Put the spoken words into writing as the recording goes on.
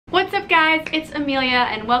guys, it's Amelia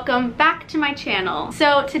and welcome back to my channel.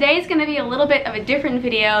 So today's going to be a little bit of a different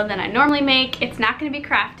video than I normally make. It's not going to be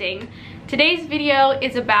crafting. Today's video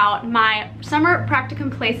is about my summer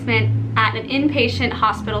practicum placement at an inpatient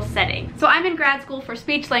hospital setting. So I'm in grad school for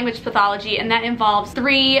speech language pathology, and that involves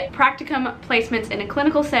 3 practicum placements in a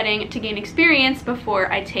clinical setting to gain experience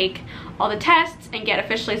before I take all the tests and get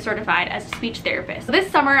officially certified as a speech therapist. So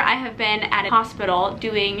this summer I have been at a hospital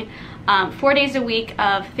doing 4 days a week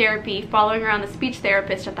of therapy, following around the speech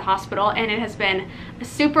therapist at the hospital, and it has been a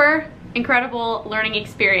super incredible learning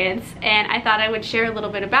experience, and I thought I would share a little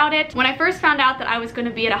bit about it. When I first found out that I was going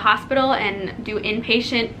to be at a hospital and do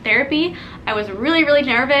inpatient therapy, I was really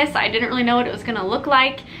nervous. I didn't really know what it was going to look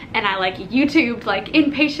like, and I YouTubed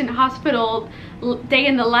inpatient hospital day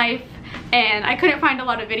in the life, and I couldn't find a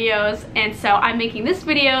lot of videos, and so I'm making this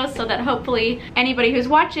video so that hopefully anybody who's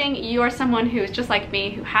watching, you are someone who's just like me,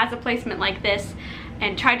 who has a placement like this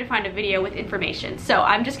and tried to find a video with information. So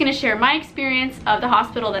I'm just gonna share my experience of the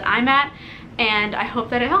hospital that I'm at, and I hope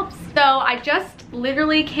that it helps. So I just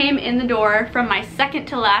literally came in the door from my second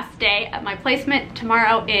to last day at my placement.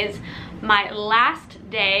 Tomorrow is my last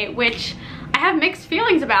day, which I have mixed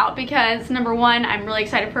feelings about because number one, I'm really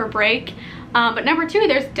excited for a break. But number two,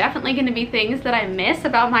 there's definitely gonna be things that I miss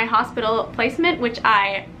about my hospital placement, which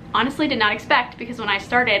I honestly did not expect, because when I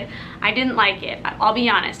started, I didn't like it. I'll be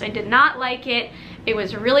honest, I did not like it. It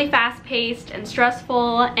was really fast-paced and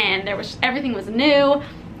stressful, and everything was new.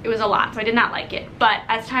 It was a lot, so I did not like it. But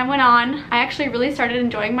as time went on, I actually really started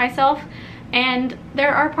enjoying myself, and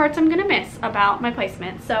there are parts I'm gonna miss about my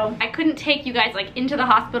placement. So I couldn't take you guys into the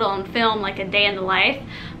hospital and film a day in the life,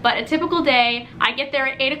 but a typical day, I get there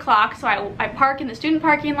at 8 o'clock, so I park in the student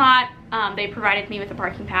parking lot. They provided me with a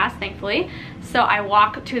parking pass, thankfully. So I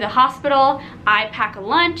walk to the hospital, I pack a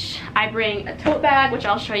lunch, I bring a tote bag, which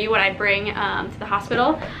I'll show you what I bring to the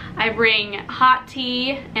hospital. I bring hot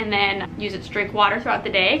tea and then use it to drink water throughout the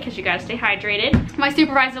day, because you gotta stay hydrated. My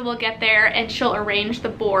supervisor will get there and she'll arrange the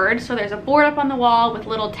board. So there's a board up on the wall with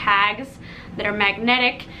little tags that are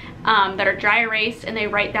magnetic, that are dry erased, and they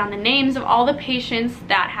write down the names of all the patients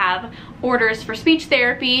that have orders for speech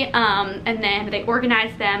therapy, and then they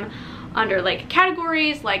organize them under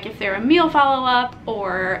categories, if they're a meal follow-up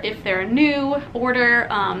or if they're a new order,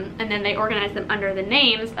 and then they organize them under the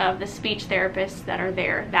names of the speech therapists that are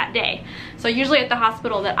there that day. So usually at the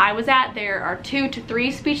hospital that I was at, there are 2 to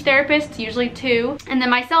 3 speech therapists, usually 2, and then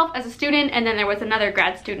myself as a student, and then there was another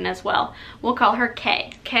grad student as well. We'll call her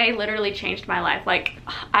Kay. Kay literally changed my life.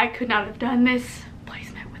 I could not have done this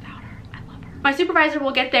placement without her. I love her. My supervisor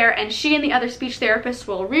will get there, and she and the other speech therapists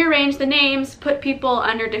will rearrange the names, put people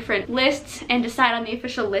under different lists, and decide on the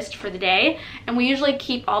official list for the day. And we usually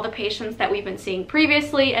keep all the patients that we've been seeing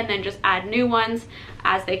previously and then just add new ones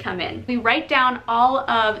as they come in. We write down all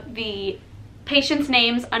of the patients'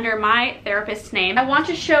 names under my therapist's name. I want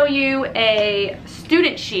to show you a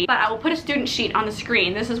student sheet, but I will put a student sheet on the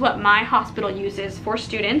screen. This is what my hospital uses for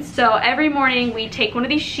students. So every morning we take one of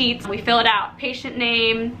these sheets, we fill it out, patient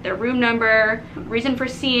name, their room number, reason for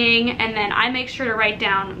seeing, and then I make sure to write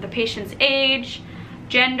down the patient's age,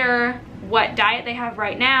 gender, what diet they have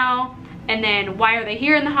right now, and then why are they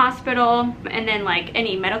here in the hospital, and then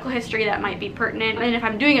any medical history that might be pertinent. And if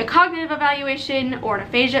I'm doing a cognitive evaluation or an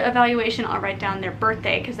aphasia evaluation, I'll write down their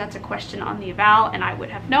birthday, because that's a question on the eval, and I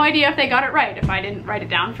would have no idea if they got it right if I didn't write it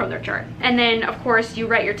down from their chart. And then of course you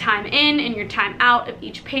write your time in and your time out of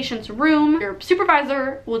each patient's room. Your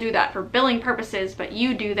supervisor will do that for billing purposes, but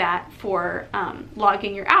you do that for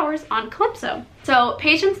logging your hours on Calypso. So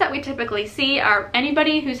patients that we typically see are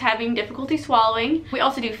anybody who's having difficulty swallowing. We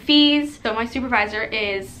also do fees. So my supervisor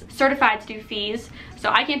is certified to do fees. So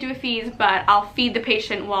I can't do a fees, but I'll feed the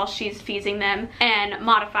patient while she's feesing them, and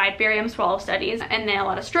modified barium swallow studies. And then a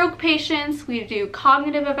lot of stroke patients. We do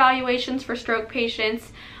cognitive evaluations for stroke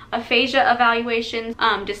patients, aphasia evaluations,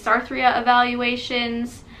 dysarthria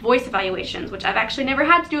evaluations, voice evaluations, which I've actually never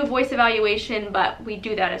had to do a voice evaluation, but we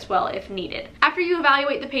do that as well if needed. After you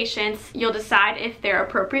evaluate the patients, you'll decide if they're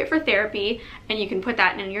appropriate for therapy, and you can put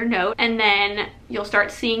that in your note, and then you'll start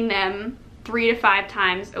seeing them 3 to 5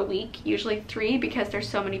 times a week, usually 3 because there's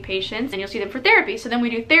so many patients, and you'll see them for therapy. So then we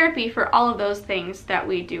do therapy for all of those things that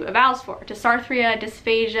we do evals for: dysarthria,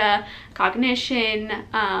 dysphagia,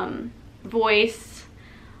 cognition, voice.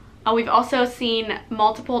 We've also seen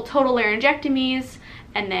multiple total laryngectomies,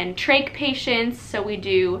 and then trach patients. So we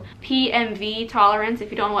do PMV tolerance.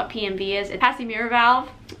 If you don't know what PMV is, it's passing mirror valve.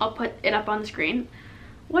 I'll put it up on the screen.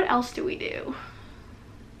 What else do we do?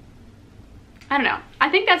 I don't know. I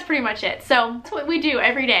think that's pretty much it. So that's what we do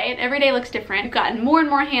every day, and every day looks different. We've gotten more and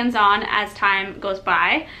more hands-on as time goes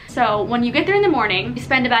by. So when you get there in the morning, we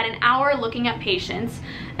spend about an hour looking at patients,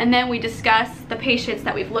 and then we discuss the patients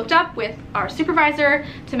that we've looked up with our supervisor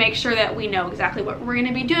to make sure that we know exactly what we're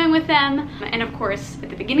gonna be doing with them. And of course, at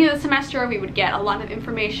the beginning of the semester, we would get a lot of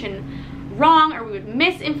information wrong, or we would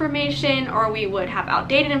miss information, or we would have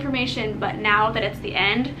outdated information. But now that it's the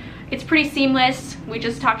end, it's pretty seamless. We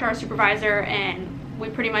just talk to our supervisor and we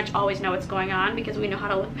pretty much always know what's going on because we know how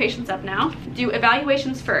to look patients up now. Do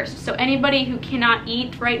evaluations first. So anybody who cannot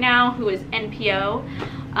eat right now, who is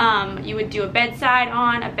NPO, you would do a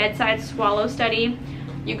bedside swallow study.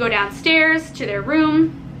 You go downstairs to their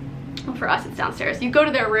room. Well, for us it's downstairs. You go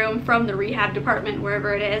to their room from the rehab department,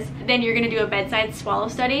 wherever it is. Then you're gonna do a bedside swallow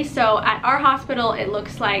study. So at our hospital, it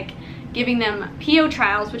looks like giving them PO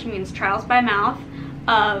trials, which means trials by mouth,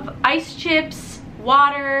 of ice chips,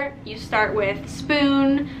 water. You start with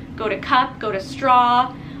spoon, go to cup, go to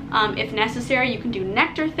straw. If necessary, you can do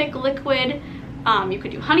nectar thick liquid. You could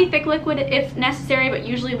do honey thick liquid if necessary, but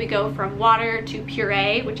usually we go from water to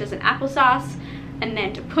puree, which is an applesauce, and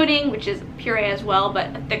then to pudding, which is puree as well,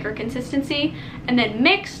 but a thicker consistency, and then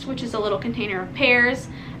mixed, which is a little container of pears,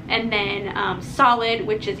 and then solid,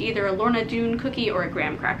 which is either a Lorna Doone cookie or a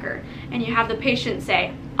graham cracker. And you have the patient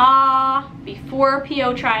say ah before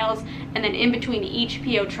PO trials, and then in between each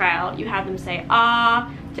PO trial you have them say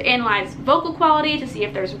ah to analyze vocal quality, to see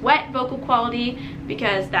if there's wet vocal quality,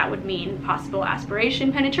 because that would mean possible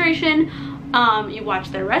aspiration penetration. You watch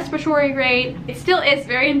their respiratory rate. It still is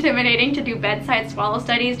very intimidating to do bedside swallow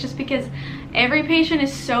studies just because every patient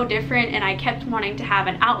is so different, and I kept wanting to have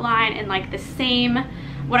an outline and like the same,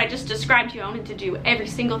 what I just described to you. I wanted to do every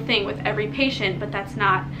single thing with every patient, but that's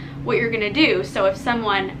not what you're gonna do. So if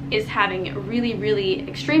someone is having really, really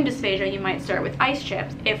extreme dysphagia, you might start with ice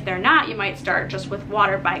chips. If they're not, you might start just with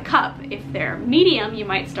water by cup. If they're medium, you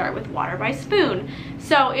might start with water by spoon.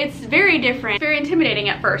 So it's very different, very intimidating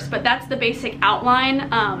at first, but that's the basic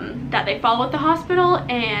outline that they follow at the hospital,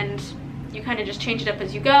 and you kind of just change it up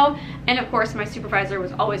as you go. And of course, my supervisor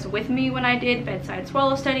was always with me when I did bedside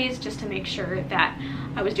swallow studies, just to make sure that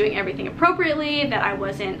I was doing everything appropriately, that I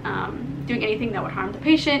wasn't doing anything that would harm the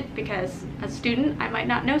patient, because as a student, I might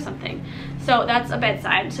not know something. So that's a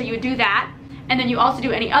bedside. So you would do that. And then you also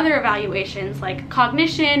do any other evaluations like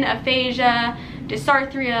cognition, aphasia,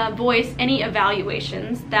 dysarthria, voice, any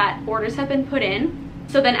evaluations that orders have been put in.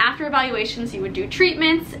 So then after evaluations, you would do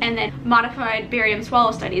treatments and then modified barium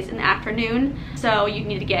swallow studies in the afternoon. So you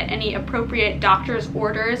need to get any appropriate doctor's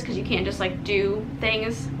orders, because you can't just like do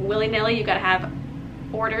things willy-nilly. You gotta have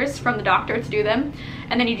orders from the doctor to do them.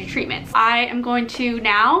 And then you do treatments. I am going to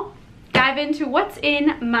now dive into what's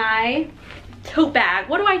in my tote bag.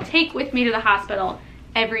 What do I take with me to the hospital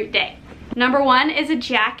every day? Number one is a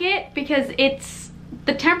jacket, because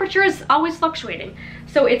the temperature is always fluctuating.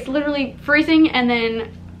 So it's literally freezing and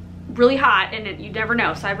then really hot, and you never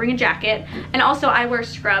know. So I bring a jacket. And also I wear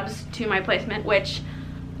scrubs to my placement, which,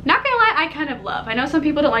 not gonna lie, I kind of love. I know some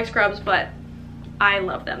people don't like scrubs, but I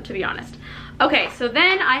love them, to be honest. Okay, so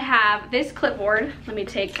then I have this clipboard. Let me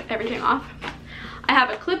take everything off. I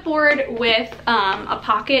have a clipboard with a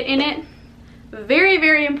pocket in it. Very,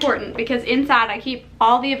 very important, because inside I keep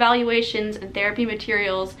all the evaluations and therapy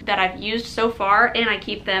materials that I've used so far, and I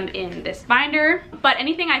keep them in this binder. But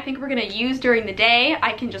anything I think we're gonna use during the day,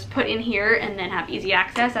 I can just put in here and then have easy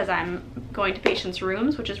access as I'm going to patients'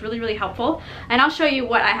 rooms, which is really, really helpful. And I'll show you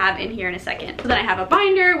what I have in here in a second. So then I have a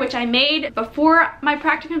binder, which I made before my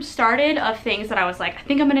practicum started, of things that I was like, I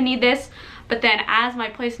think I'm gonna need this. But then as my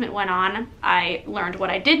placement went on, I learned what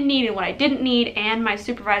I did need and what I didn't need, and my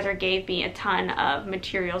supervisor gave me a ton of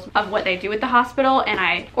materials of what they do at the hospital, and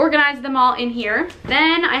I organized them all in here.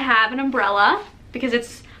 Then I have an umbrella, because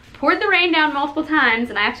it's poured the rain down multiple times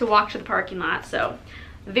and I have to walk to the parking lot, so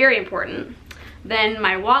very important. Then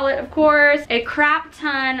my wallet, of course, a crap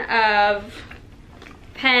ton of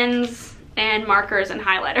pens and markers and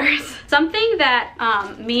highlighters. Something that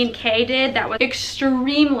me and Kay did that was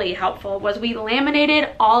extremely helpful was we laminated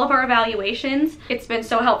all of our evaluations. It's been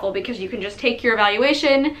so helpful because you can just take your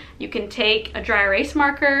evaluation, you can take a dry erase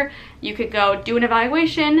marker, you could go do an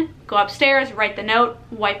evaluation, go upstairs, write the note,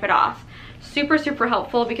 wipe it off. Super, super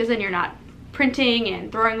helpful, because then you're not printing and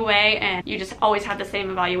throwing away, and you just always have the same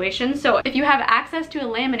evaluation. So if you have access to a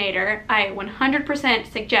laminator, I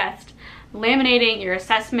 100% suggest laminating your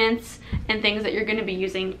assessments and things that you're going to be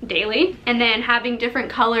using daily, and then having different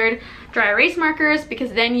colored dry erase markers,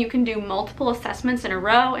 because then you can do multiple assessments in a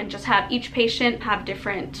row and just have each patient have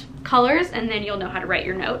different colors, and then you'll know how to write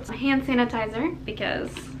your notes. A hand sanitizer,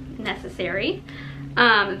 because necessary.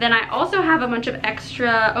 Then I also have a bunch of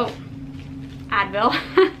extra, oh, Advil.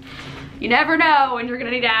 You never know when you're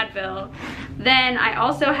gonna need Advil. Then I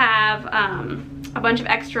also have a bunch of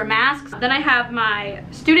extra masks. Then I have my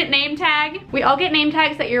student name tag. We all get name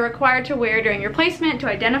tags that you're required to wear during your placement to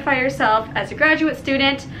identify yourself as a graduate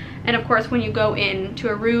student. And of course, when you go into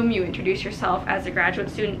a room, you introduce yourself as a graduate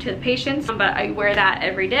student to the patients, but I wear that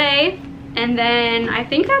every day. And then I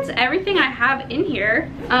think that's everything I have in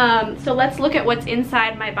here. So let's look at what's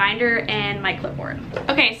inside my binder and my clipboard.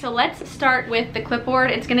 Okay, so let's start with the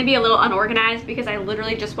clipboard. It's gonna be a little unorganized because I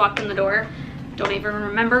literally just walked in the door. Don't even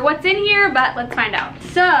remember what's in here, but let's find out.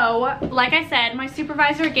 So, like I said, my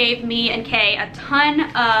supervisor gave me and Kay a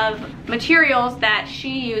ton of materials that she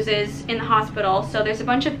uses in the hospital. So there's a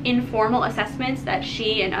bunch of informal assessments that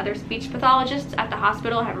she and other speech pathologists at the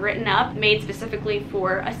hospital have written up, made specifically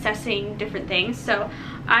for assessing different things. So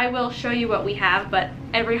I will show you what we have, but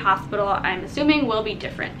every hospital, I'm assuming, will be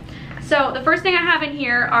different. So the first thing I have in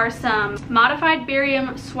here are some modified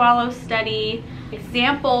barium swallow study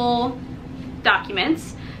example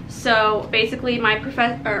documents. So basically my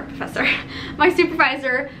my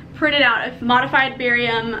supervisor printed out a modified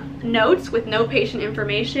barium notes with no patient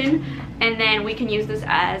information, and then we can use this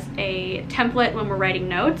as a template when we're writing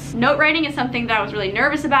notes. Note writing is something that I was really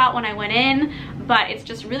nervous about when I went in, but it's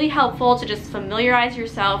just really helpful to just familiarize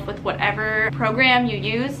yourself with whatever program you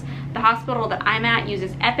use. The hospital that I'm at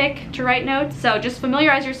uses Epic to write notes, so just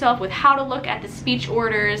familiarize yourself with how to look at the speech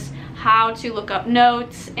orders, how to look up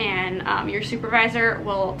notes, and your supervisor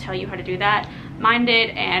will tell you how to do that. Mine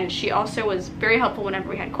did, and she also was very helpful whenever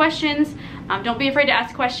we had questions. Don't be afraid to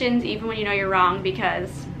ask questions even when you know you're wrong, because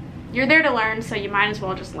you're there to learn, so you might as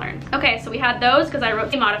well just learn. Okay, so we had those because I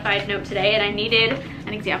wrote a modified note today and I needed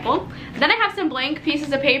an example. Then I have some blank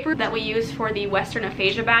pieces of paper that we use for the Western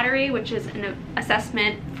Aphasia Battery, which is an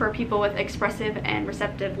assessment for people with expressive and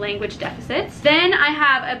receptive language deficits. Then I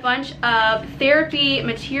have a bunch of therapy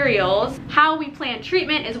materials. How we plan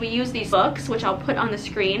treatment is we use these books, which I'll put on the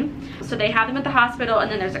screen. So they have them at the hospital, and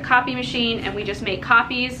then there's a copy machine, and we just make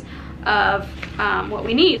copies of what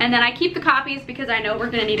we need. And then I keep the copies because I know we're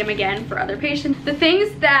gonna need them again for other patients. The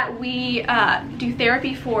things that we do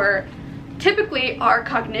therapy for typically are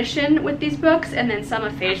cognition with these books, and then some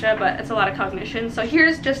aphasia, but it's a lot of cognition. So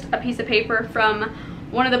here's just a piece of paper from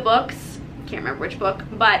one of the books, can't remember which book,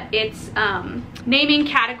 but it's naming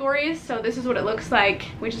categories. So this is what it looks like.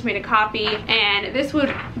 We just made a copy, and this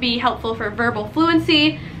would be helpful for verbal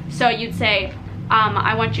fluency. So you'd say,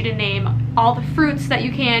 I want you to name all the fruits that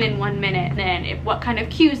you can in 1 minute. Then what kind of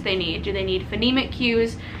cues they need. Do they need phonemic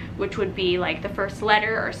cues, which would be like the first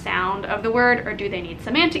letter or sound of the word, or do they need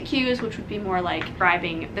semantic cues, which would be more like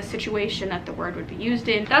describing the situation that the word would be used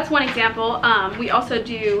in. That's one example. We also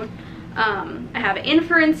do, I have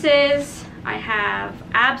inferences, I have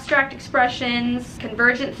abstract expressions,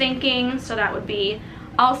 convergent thinking. So that would be,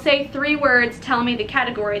 I'll say 3 words, tell me the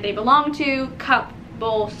category they belong to: cup,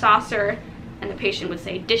 bowl, saucer, and the patient would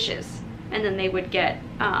say dishes, and then they would get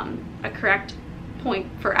a correct point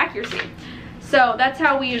for accuracy. So that's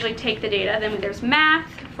how we usually take the data. Then there's math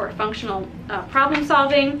for functional problem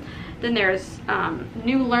solving. Then there's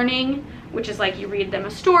new learning, which is like you read them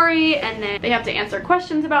a story and then they have to answer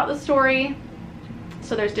questions about the story.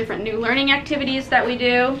 So there's different new learning activities that we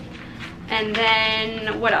do. And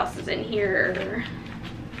then what else is in here?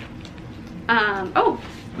 Oh,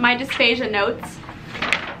 my dysphagia notes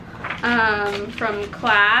from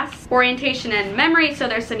class. Orientation and memory, so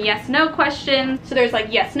there's some yes/no questions. So there's like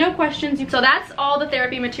yes/no questions. So that's all the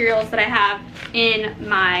therapy materials that I have in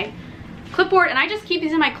my clipboard, and I just keep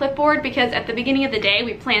these in my clipboard because at the beginning of the day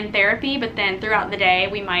we plan therapy, but then throughout the day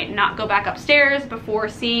we might not go back upstairs before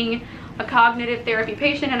seeing a cognitive therapy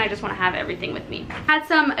patient, and I just want to have everything with me. I had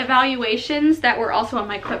some evaluations that were also on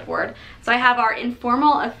my clipboard. So I have our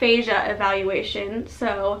informal aphasia evaluation.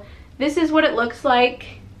 So this is what it looks like.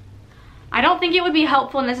 I don't think it would be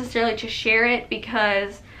helpful necessarily to share it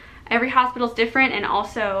because every hospital is different, and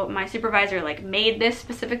also my supervisor like made this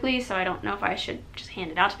specifically, so I don't know if I should just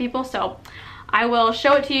hand it out to people. So I will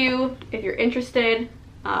show it to you if you're interested,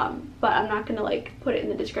 but I'm not gonna like put it in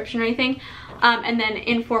the description or anything. And then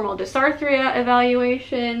informal dysarthria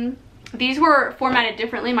evaluation. These were formatted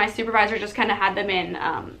differently. My supervisor just kind of had them in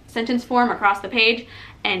sentence form across the page,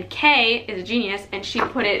 and Kay is a genius and she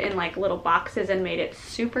put it in like little boxes and made it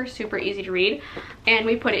super easy to read. And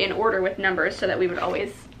we put it in order with numbers so that we would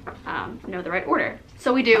always know the right order.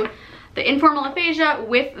 So we do the informal aphasia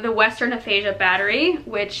with the Western Aphasia Battery,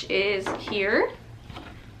 which is here.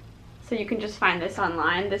 So you can just find this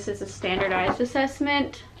online. This is a standardized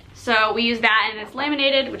assessment. So we use that and it's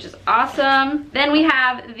laminated, which is awesome. Then we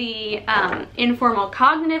have the informal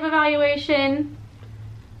cognitive evaluation.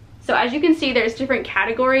 So as you can see, there's different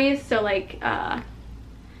categories. So like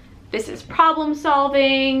this is problem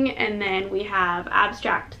solving, and then we have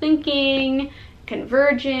abstract thinking,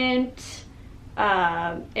 convergent,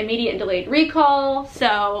 immediate and delayed recall,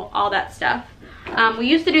 so all that stuff. We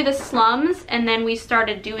used to do the slums, and then we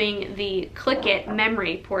started doing the click it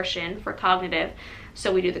memory portion for cognitive.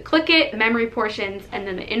 So we do the click it memory portions, and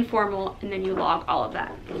then the informal, and then you log all of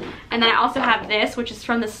that. And then I also have this, which is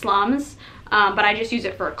from the slums, but I just use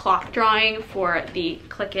it for clock drawing for the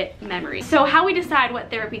click it memory. So how we decide what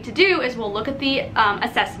therapy to do is we'll look at the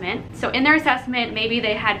assessment. So in their assessment, maybe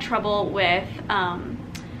they had trouble with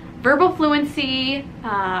verbal fluency,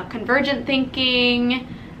 convergent thinking,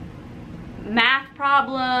 math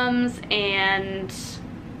problems, and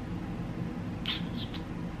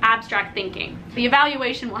abstract thinking. The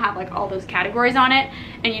evaluation will have like all those categories on it,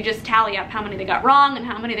 and you just tally up how many they got wrong and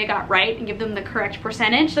how many they got right and give them the correct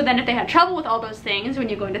percentage. So then if they had trouble with all those things, when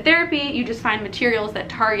you go into therapy, you just find materials that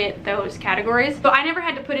target those categories. So I never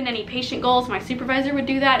had to put in any patient goals. My supervisor would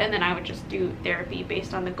do that, and then I would just do therapy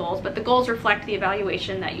based on the goals, but the goals reflect the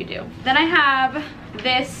evaluation that you do. Then I have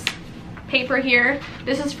this paper here.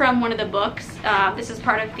 This is from one of the books. This is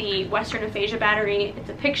part of the Western aphasia battery. It's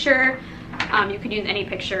a picture. You could use any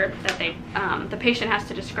picture that the patient has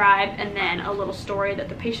to describe, and then a little story that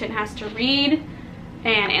the patient has to read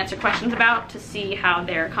and answer questions about to see how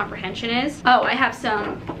their comprehension is. Oh, I have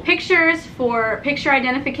some pictures for picture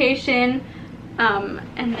identification,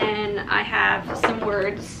 and then I have some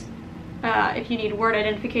words if you need word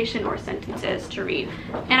identification or sentences to read.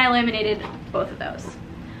 And I laminated both of those.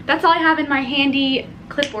 That's all I have in my handy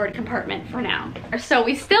clipboard compartment for now. So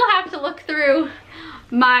we still have to look through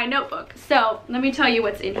my notebook. So let me tell you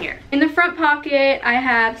what's in here. In the front pocket, I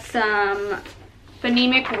have some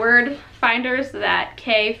phonemic word finders that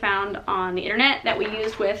Kay found on the internet that we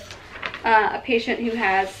used with a patient who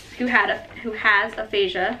has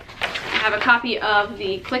aphasia. I have a copy of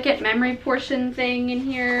the click it memory portion thing in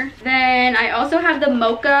here. Then I also have the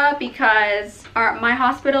MOCA because my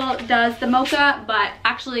hospital does the MOCA, but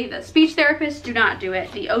actually the speech therapists do not do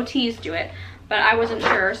it. The OTs do it. But I wasn't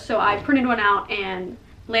sure, so I printed one out and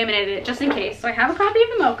laminated it just in case. So I have a copy of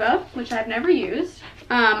the MOCA, which I've never used.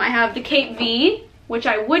 I have the Cape V, which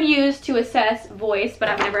I would use to assess voice, but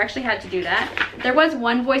I've never actually had to do that. There was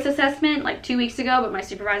one voice assessment like 2 weeks ago, but my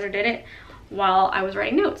supervisor did it while I was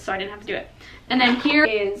writing notes, so I didn't have to do it. And then here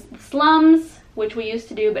is the slums, which we used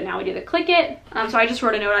to do, but now we do the click it. So I just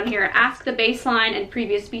wrote a note on here, ask the baseline and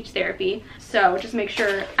previous speech therapy. So just make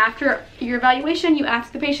sure after your evaluation, you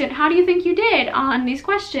ask the patient, how do you think you did on these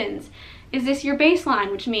questions? Is this your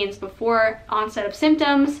baseline, which means before onset of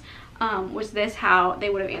symptoms? Was this how they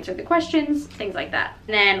would have answered the questions? Things like that.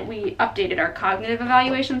 And then we updated our cognitive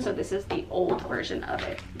evaluation, so this is the old version of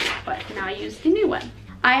it, but now I use the new one.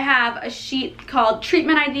 I have a sheet called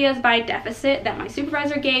Treatment Ideas by Deficit that my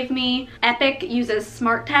supervisor gave me. Epic uses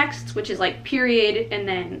smart text, which is like period and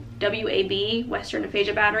then WAB, Western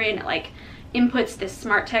Aphasia Battery, and it like inputs this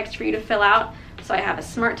smart text for you to fill out. So I have a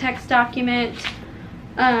smart text document.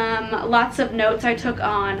 Lots of notes I took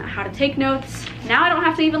on how to take notes. Now I don't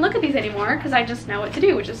have to even look at these anymore because I just know what to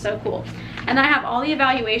do, which is so cool. And then I have all the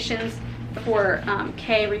evaluations before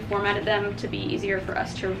Kay reformatted them to be easier for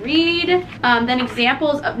us to read. Then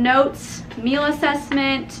examples of notes, meal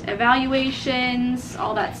assessment, evaluations,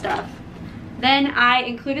 all that stuff. Then I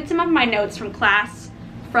included some of my notes from class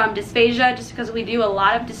from dysphagia, just because we do a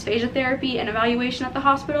lot of dysphagia therapy and evaluation at the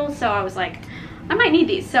hospital, so I was like, I might need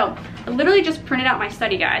these. So I literally just printed out my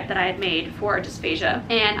study guide that I had made for dysphagia,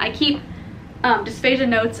 and I keep dysphagia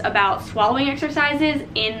notes about swallowing exercises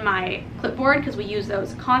in my clipboard because we use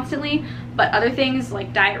those constantly, but other things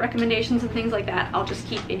like diet recommendations and things like that I'll just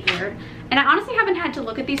keep in here. And I honestly haven't had to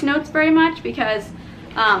look at these notes very much because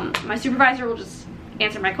my supervisor will just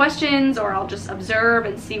answer my questions, or I'll just observe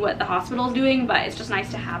and see what the hospital is doing, but it's just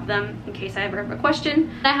nice to have them in case I ever have a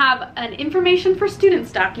question. I have an information for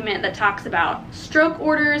students document that talks about stroke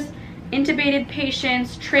orders, intubated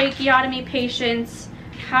patients, tracheotomy patients,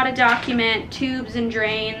 how to document tubes and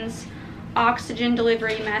drains, oxygen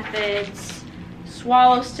delivery methods,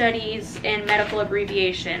 swallow studies, and medical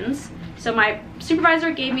abbreviations. So my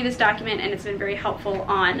supervisor gave me this document, and it's been very helpful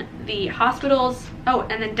on the hospitals. Oh,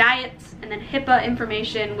 and then diets, and then HIPAA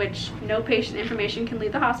information, which no patient information can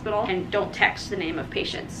leave the hospital, and don't text the name of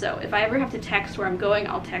patients. So if I ever have to text where I'm going,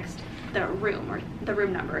 I'll text the room or the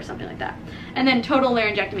room number or something like that. And then total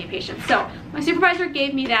laryngectomy patients. So my supervisor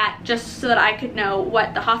gave me that just so that I could know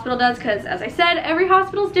what the hospital does, because as I said, every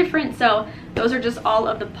hospital is different. So those are just all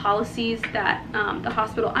of the policies that the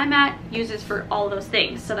hospital I'm at uses for all of those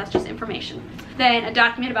things. So that's just information. Then a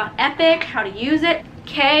document about Epic, how to use it.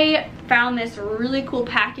 Kay found this really cool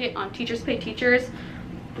packet on Teachers Pay Teachers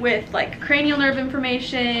with like cranial nerve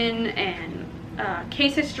information and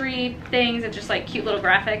case history things and just like cute little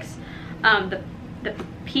graphics. The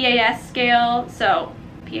PAS scale, so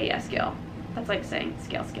PAS scale, that's like saying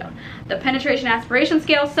scale. The penetration aspiration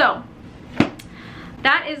scale. So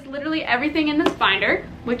that is literally everything in this binder,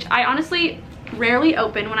 which I honestly rarely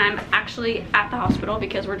open when I'm actually at the hospital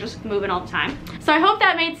because we're just moving all the time. So I hope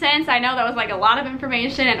that made sense. I know that was like a lot of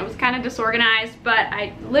information and it was kind of disorganized, but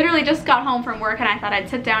I literally just got home from work and I thought I'd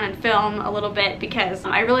sit down and film a little bit because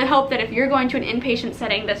I really hope that if you're going to an inpatient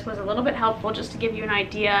setting, this was a little bit helpful just to give you an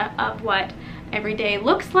idea of what every day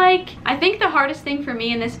looks like. I think the hardest thing for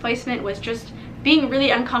me in this placement was just being really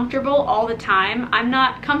uncomfortable all the time. I'm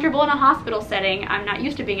not comfortable in a hospital setting. I'm not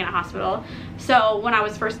used to being in a hospital. So when I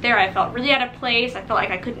was first there, I felt really out of place. I felt like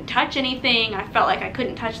I couldn't touch anything. I felt like I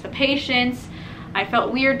couldn't touch the patients. I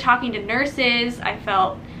felt weird talking to nurses. I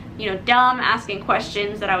felt, you know, dumb asking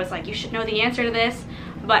questions that I was like, you should know the answer to this.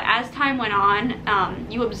 But as time went on,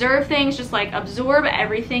 you observe things, just like absorb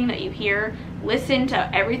everything that you hear, listen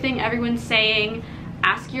to everything everyone's saying,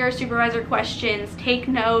 ask your supervisor questions, take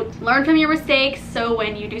notes, learn from your mistakes so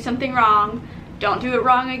when you do something wrong, don't do it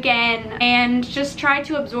wrong again, and just try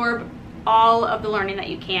to absorb all of the learning that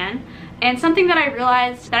you can. And something that I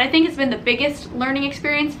realized that I think has been the biggest learning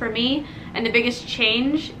experience for me and the biggest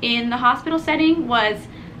change in the hospital setting was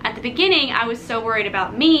at the beginning, I was so worried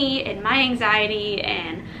about me and my anxiety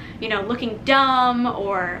and, you know, looking dumb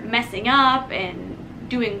or messing up and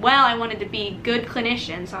doing well. I wanted to be a good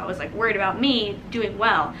clinician, so I was like worried about me doing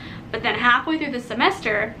well. But then halfway through the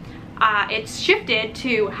semester, it's shifted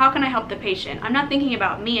to how can I help the patient? I'm not thinking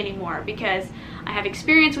about me anymore because I have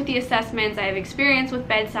experience with the assessments, I have experience with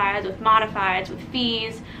bedsides, with modifieds, with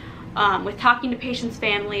fees, with talking to patients'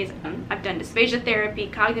 families. I've done dysphagia therapy,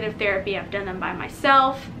 cognitive therapy, I've done them by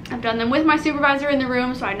myself. I've done them with my supervisor in the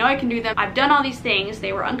room, so I know I can do them. I've done all these things.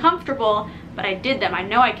 They were uncomfortable, but I did them. I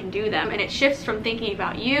know I can do them. And it shifts from thinking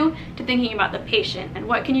about you to thinking about the patient and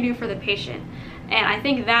what can you do for the patient. And I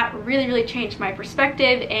think that really, really changed my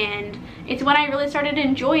perspective, and it's when I really started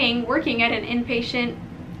enjoying working at an inpatient,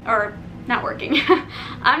 or not working,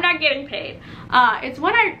 I'm not getting paid. It's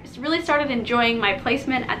when I really started enjoying my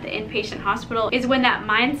placement at the inpatient hospital is when that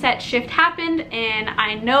mindset shift happened, and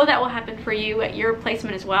I know that will happen for you at your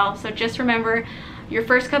placement as well. So just remember, your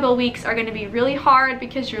first couple of weeks are going to be really hard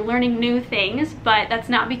because you're learning new things, but that's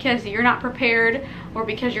not because you're not prepared or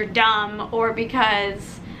because you're dumb or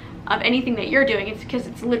because of anything that you're doing. It's because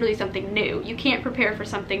it's literally something new. You can't prepare for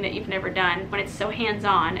something that you've never done when it's so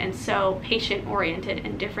hands-on and so patient-oriented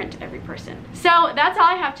and different to every person. So that's all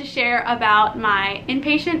I have to share about my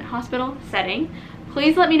inpatient hospital setting.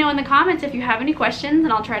 Please let me know in the comments if you have any questions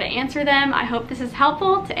and I'll try to answer them. I hope this is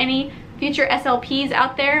helpful to any future SLPs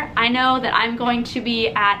out there. I know that I'm going to be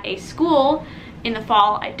at a school in the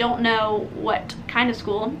fall. I don't know what kind of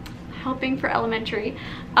school. Hoping for elementary,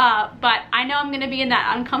 but I know I'm going to be in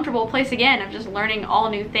that uncomfortable place again of just learning all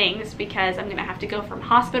new things because I'm going to have to go from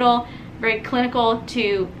hospital, very clinical,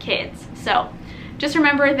 to kids. So just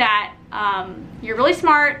remember that you're really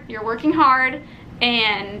smart, you're working hard,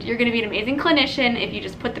 and you're going to be an amazing clinician if you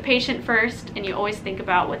just put the patient first and you always think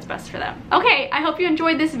about what's best for them. Okay, I hope you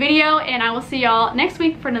enjoyed this video, and I will see y'all next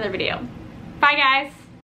week for another video. Bye guys!